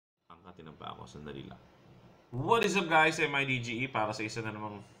Nakatinampa ako. Sandali lang. What is up guys? MIDGE para sa isa na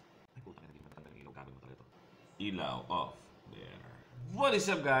namang... Ay puta, hindi matanggal ilaw. Gagawin mo talaga ito. Ilaw off. There. What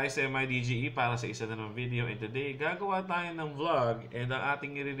is up guys? MIDGE para sa isa na namang video. And today, gagawa tayo ng vlog. And ang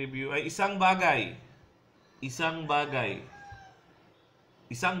ating i-review ay isang bagay. Isang bagay.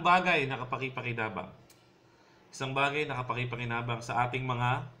 Isang bagay na kapakipakinabang. Isang bagay na kapakipakinabang sa ating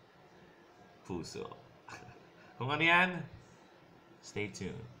mga puso. Kung ano yan, stay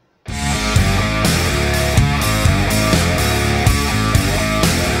tuned.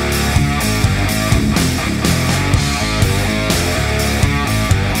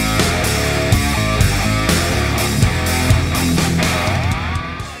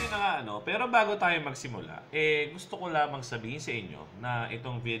 Pero bago tayo magsimula, gusto ko lamang sabihin sa inyo na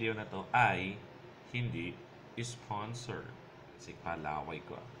itong video na to ay hindi sponsored. Kasi palaway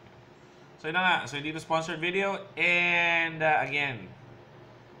ko. So yun na nga. So hindi ito sponsored video. And again,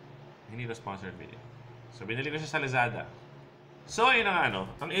 hindi ito sponsored video. So binili ko siya sa Lazada. So yun na nga,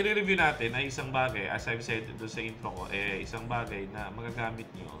 ang i-review natin ay isang bagay, as I've said doon sa intro ko, isang bagay na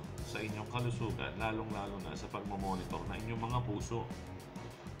magagamit nyo sa inyong kalusugan, lalong-lalo na sa pagmamonitor na inyong mga puso.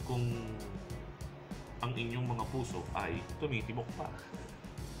 Kung ang inyong mga puso ay tumitibok pa.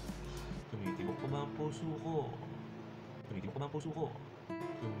 Tumitibok pa ba ang puso ko? Tumitibok pa ba ang puso ko?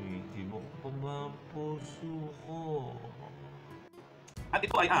 Tumitibok pa ba ang puso ko? At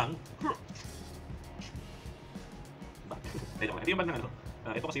ito ay ang... bag. Ito yung bag na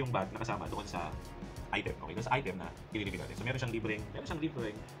ito kasi yung bag na kasama doon sa item. Okay, doon sa item na i-review natin. So meron siyang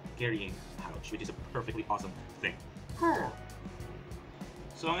libreng carrying pouch, which is a perfectly awesome thing.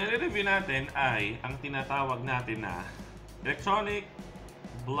 So, ang i-review natin ay ang tinatawag natin na electronic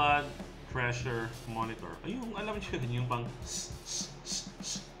blood pressure monitor. Ay, yung alam nyo yun, yung pang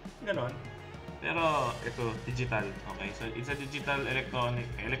ganon. Pero, ito, digital. Okay, so it's a digital electronic.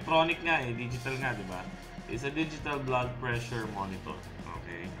 Electronic nga digital nga, di ba? It's a digital blood pressure monitor.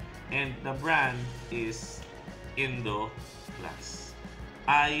 Okay, and the brand is Indoplas.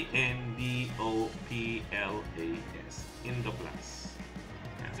 I-N-D-O-P-L-A-S. Indoplas.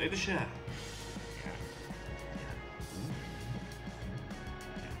 So, ito siya.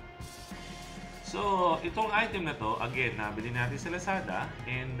 So, itong item na to, again, nabili natin sa Lazada.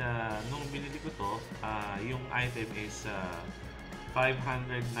 And nung binili ko to, yung item is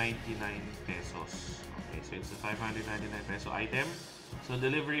 599 pesos. Okay, so it's a 599 peso item. So,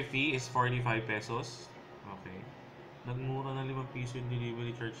 delivery fee is 45 pesos. Okay. Nagmura na 5 piso yung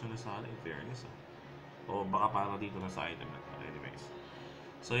delivery charge na Lazada, in fairness. O baka para dito na sa item na to. Anyways.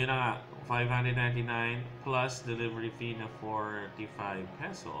 So, yun na nga, 599 plus delivery fee na 45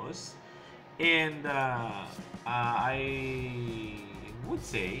 pesos. And I would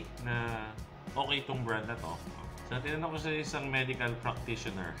say na okay itong brand na to. So, tinanong ko sa isang medical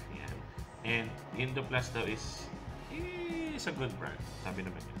practitioner. Yan. And Indoplas daw is a good brand. Sabi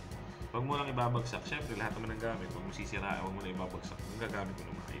naman yun. Huwag mo lang ibabagsak. Siyempre, lahat naman ng gamit. Huwag mo sisiraan. Huwag mo lang ibabagsak. Huwag gagamit mo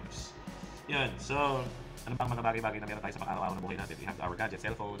ng maayos. Yan. So, ano pang mga bagay-bagay na meron tayo sa pang-araw-araw na buhay natin? We have our gadgets,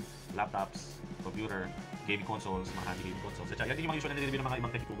 cellphone, laptops, computer, gaming consoles, mga handy gaming consoles, etc. Yan din yung mga usual na nilireview ng mga ibang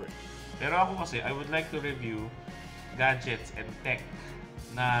tech YouTuber. Pero ako kasi, I would like to review gadgets and tech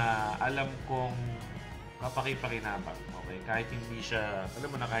na alam kong kapakipakinabang. Okay? Kahit hindi siya, alam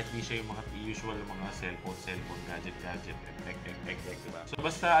mo na, kahit hindi siya yung mga usual mga cellphone, gadget, and tech, diba? So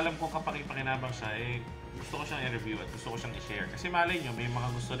basta alam kong kapakipakinabang siya, gusto ko siyang i-review at gusto ko siyang i-share. Kasi malay nyo, may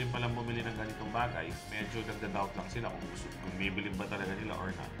mga gusto din palang bumili ng ganitong bagay. Medyo nagda-doubt lang sila kung bibilin ba talaga nila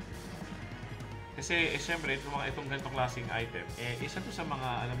or not. Kasi, syempre, itong ganitong klaseng item, isa to sa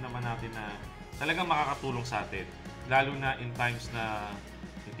mga alam naman natin na talagang makakatulong sa atin. Lalo na in times na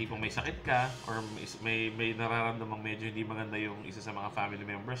yung tipong may sakit ka or may nararamdamang medyo hindi maganda yung isa sa mga family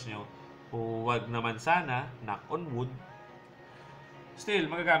members nyo. Huwag naman sana, knock on wood, still,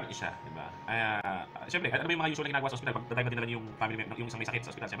 magagamit siya, di ba? Siyempre, ano ba yung mga usual na ginagawa sa hospital? Pag dadrive na din yung family member, yung isang may sakit sa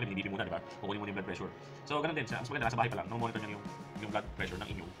hospital, siyempre, binibili muna, di ba? Kukunin mo yung blood pressure. So, ganun din siya. Mas maganda, nasa bahay pa lang, monitor niya yung blood pressure ng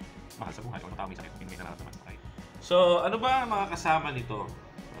inyong mahal sa buhay o ng tao may sakit, yung may nararamdaman. Okay? So, ano ba mga kasama nito?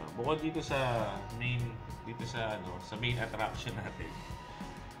 Bukod dito sa main attraction natin,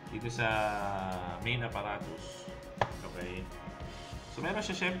 dito sa main apparatus. Okay? So, meron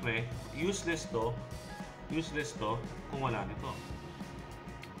siya, siyempre, useless to kung wala nito.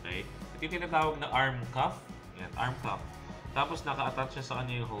 Okay? Ito yung tinatawag na arm cuff. Ayan, arm cuff. Tapos naka-attach siya sa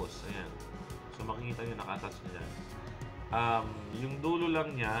kanya yung hose. Ayan. So makikita nyo naka-attach niya dyan. Yung dulo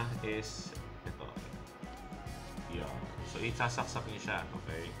lang niya is ito. Yan. So isasaksak niyo siya.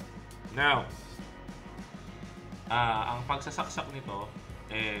 Okay? Now, ang pagsasaksak nito,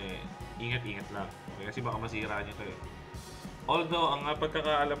 ingat-ingat lang. Okay? Kasi baka masira niyo ito Although, ang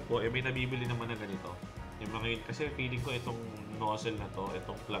pagkakaalam ko, may nabibili naman na ganito. Yung mga yun, kasi feeling ko itong nozzle na to,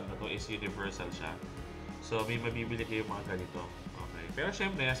 itong plug na to is universal siya. So, may mabibili kayo mga ganito. Okay. Pero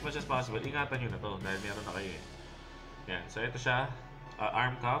syempre, as much as possible, ingatan nyo na to dahil meron na kayo eh. Yan. So, ito siya,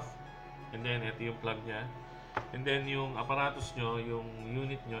 arm cuff. And then, ito yung plug niya. And then, yung apparatus nyo, yung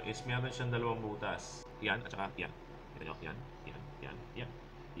unit nyo is meron siyang dalawang butas. Yan, at saka yan. Ito nyo, yan, yan, yan, yan,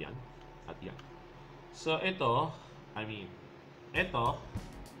 yan, at yan. So, ito,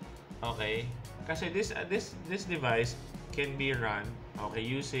 okay, kasi this device can be run, okay,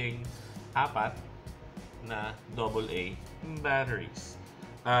 using 4 na AA batteries.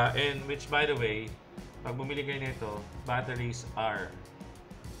 And which, by the way, pag bumili kayo nito, batteries are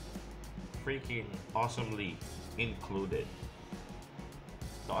freaking awesomely included.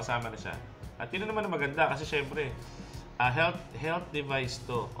 So, kasama na siya. At yun naman na maganda kasi syempre, health device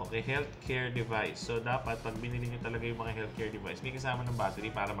to. Okay, healthcare device. So, dapat pag binili nyo talaga yung mga healthcare device, may kasama ng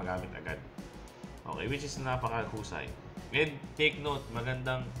battery para magamit agad. Okay, which is napakahusay. And take note,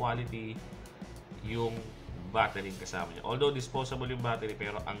 magandang quality yung battery kasama niya. Although disposable yung battery,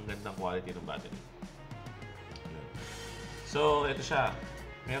 pero ang gandang quality ng battery. So, ito siya.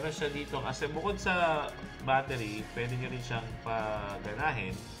 Meron siya dito, kasi bukod sa battery, pwede nyo rin siyang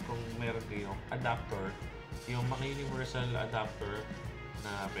paganahin kung meron kayong adapter, yung mga universal adapter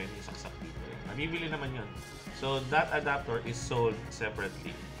na pwede saksak dito. Nabibili naman yun. So, that adapter is sold separately.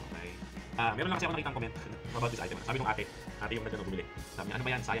 Okay? Meron lang kasi ako nakitang comment about this item. Sabi nung ate yung nagano bumili. Sabi niya, ano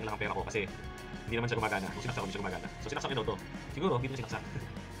ba yan? Sayang lang ang pera ko kasi hindi naman siya gumagana. Kung sinaksak ko, hindi siya gumagana. So, sinaksak niya daw to. Siguro, dito sinaksak.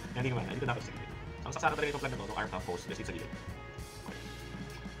 Hindi gumagana. Dito dapat sinaksak. Ang saksakan talaga itong plug na to, itong arm cuff post, just sa gilid.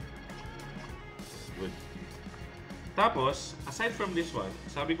 Good. Tapos, aside from this one,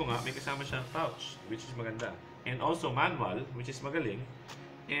 sabi ko nga, may kasama siyang pouch, which is maganda. And also manual, which is magaling.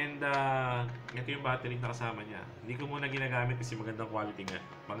 And ito yung battery na kasama niya. Hindi ko muna ginagamit kasi magandang quality nga.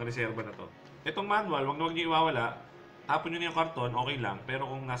 Mga reserva na to. Itong manual, wag niyo iwawala. Tapon nyo na yung karton, okay lang. Pero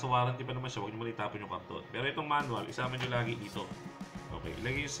kung nasa warranty pa naman siya, wag nyo muna itapon yung karton. Pero itong manual, isama nyo lagi dito. Okay,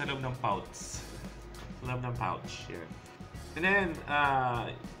 ilagay nyo sa loob ng pouch. Sa loob ng pouch. Here. And then,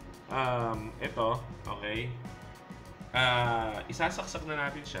 ito, okay. Isasaksak na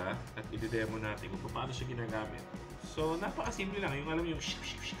natin siya at i-demo natin kung paano siya ginagamit. So, napakasimple lang. Yung alam yung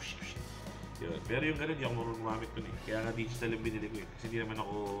yun. Pero yung gano'n, hindi ako marunong gumamit ko eh. Kaya nga digital yung binili ko eh. Kasi hindi naman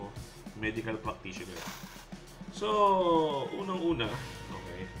ako medical practitioner. So, unang-una,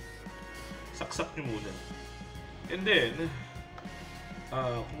 okay, saksak nyo muna. And then,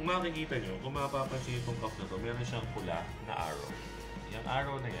 kung makikita nyo, kung mapapansin itong cup na to, meron siyang pula na arrow. Yung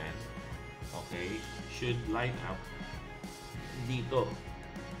arrow na yan, okay, should line up dito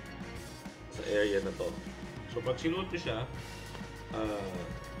sa area na to. So, pag sinuot nyo siya,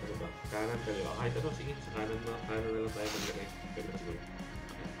 ano ba, kanan kayo. Kahit ano, sige, sa kanan na lang tayo maglagay. Pwede na siguro.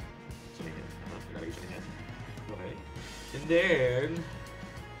 Okay. So, ganyan. Nalagay siya ganyan. Okay. And then,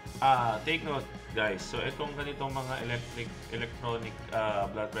 take note, guys. So, itong ganitong mga electronic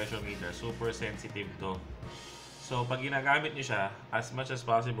blood pressure meter, super sensitive to. So, pag ginagamit nyo siya, as much as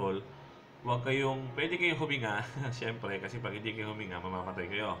possible, pwede kayong huminga, syempre, kasi pag hindi kayo huminga,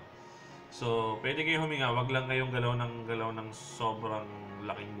 mamamatay kayo. So, pwede kayong huminga, wag lang kayong galaw ng sobrang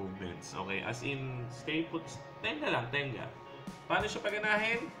laking movements. Okay? As in, stay put, tenga lang, tenga. Paano siya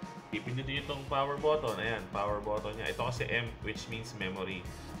paganahin? Ipindutin nyo itong power button. Ayan, power button niya. Ito kasi M, which means memory.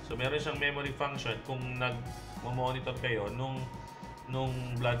 So, meron siyang memory function kung nag-monitor kayo nung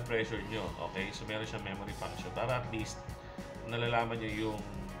blood pressure nyo. Okay? So, meron siyang memory function. Para at least, nalalaman nyo yung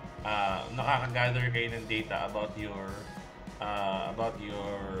nakaka-gather kayo ng data about your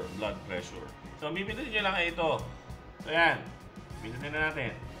blood pressure. So, bibindutin nyo lang ito. So, ayan. Bibindutin na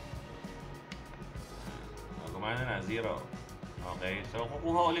natin. Gumana na, 0. Okay? So,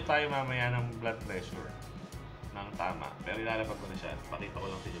 kukuha ulit tayo mamaya ng blood pressure ng tama. Pero ilalapag ko na siya. Pakita ko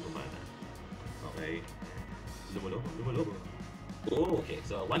lang sa inyo gumana. Okay? Lumulo. Oh, okay.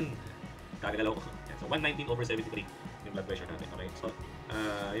 So, kagalaw ko. So, 119/73 yung blood pressure natin. Okay? So,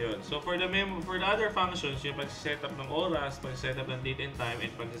 yun. So, for the other functions, yung pag-set up ng oras, pag-set up ng date and time, and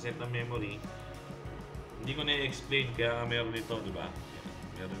pag-set ng memory, hindi ko na-explain kaya meron ito, di ba?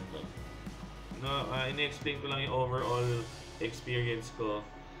 Meron ito. No, ini-explain ko lang yung overall experience ko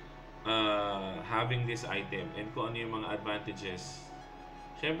having this item and kung ano yung mga advantages.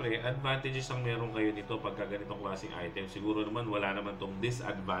 Siyempre, advantages ang meron kayo dito pagka ganitong klaseng item. Siguro naman wala naman tong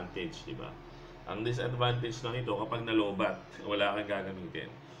disadvantage, di ba? Ang disadvantage lang ito kapag nalobat, wala kang gagamitin.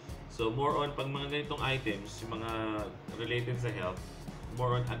 So, more on pag mga ganitong items, yung mga related sa health,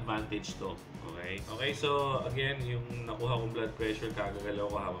 more on advantage to. Okay? Okay, so again, yung nakuha kong blood pressure, kagagalaw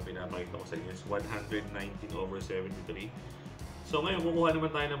ko habang pinapakita ko sa inyo is 119/73. So ngayon, kukuha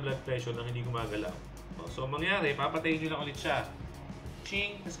naman tayo ng blood pressure nang hindi gumagalaw. So mangyari, papatayin nyo lang ulit siya.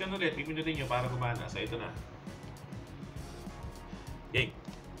 Ching! Tapos ganun ulit, pipinutin nyo para gumana. So ito na. Game!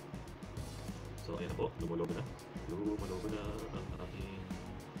 So ayan na po, lumulog na. Lumulog na ang aking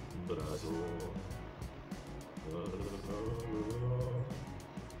braso. Tignan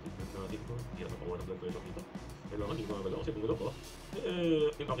natin ko. Hindi na makakuha ng blood pressure dito. Kailangan hindi gumagalaw kasi gumalaw ko.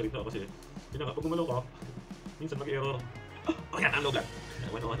 Inakilig na kasi. Pag gumalaw ko, minsan mag-error. Oh yan, ang low blood.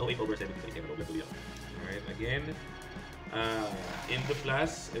 108/73. Kaya low blood tuloy ako. Alright, again.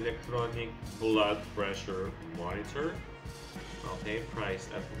 Indoplas electronic blood pressure monitor. Okay, priced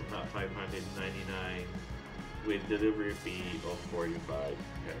at $599 with delivery fee of 45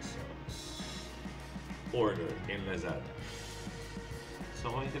 pesos. Order in Lazada. So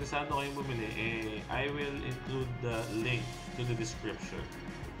kung interesado kayong bumili, I will include the link to the description.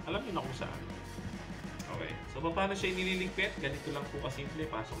 Alam niyo na kung saan. Okay, so paano siya inililigpit? Ganito lang po kasimple.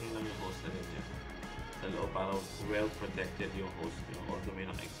 Pasok niyo lang yung host na niya sa loob para well protected yung host niyo. Although may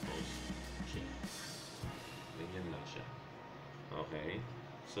naka-expose. Ganyan lang siya. Okay,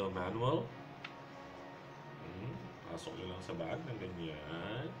 so manual. Pasok niyo lang sa bag ng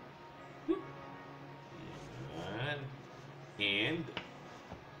ganyan. Yan. And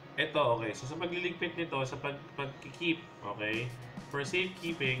ito, okay. So sa pagliligpit nito, sa pag-keep, okay, for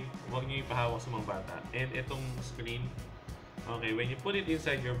safekeeping, huwag niyo ipahawak sa mga bata. And itong screen, okay, when you put it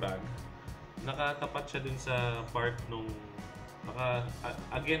inside your bag, nakatapat siya dun sa part nung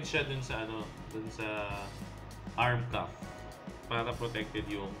against siya dun sa dun sa arm cuff para protected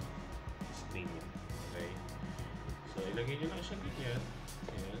yung screen niya. Okay? So ilagay niyo lang siya ganyan.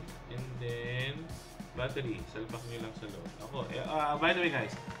 Ayan. And then battery, salpak niyo lang sa loob. By the way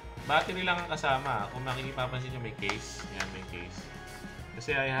guys, battery lang ang kasama. Kung makikipapansin niyo may case. Yan, may case.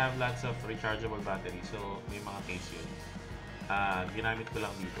 Kasi I have lots of rechargeable battery. So, may mga case yun. Ginamit ko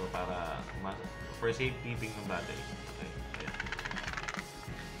lang dito para for safekeeping ng battery. Okay, ayan.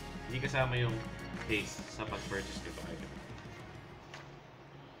 Hindi kasama yung case sa pag-purchase nito.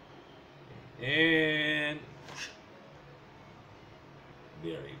 And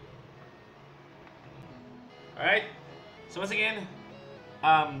there you go. Alright. So once again,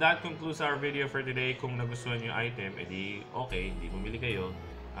 that concludes our video for today. Kung nagustuhan yung item, edi okay, hindi bumili kayo.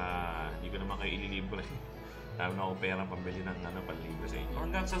 Hindi ko naman kayo ililibre. Dami na akong perang pambili ng panlibre sa inyo.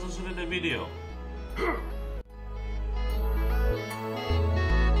 Hanggang sa susunod na video.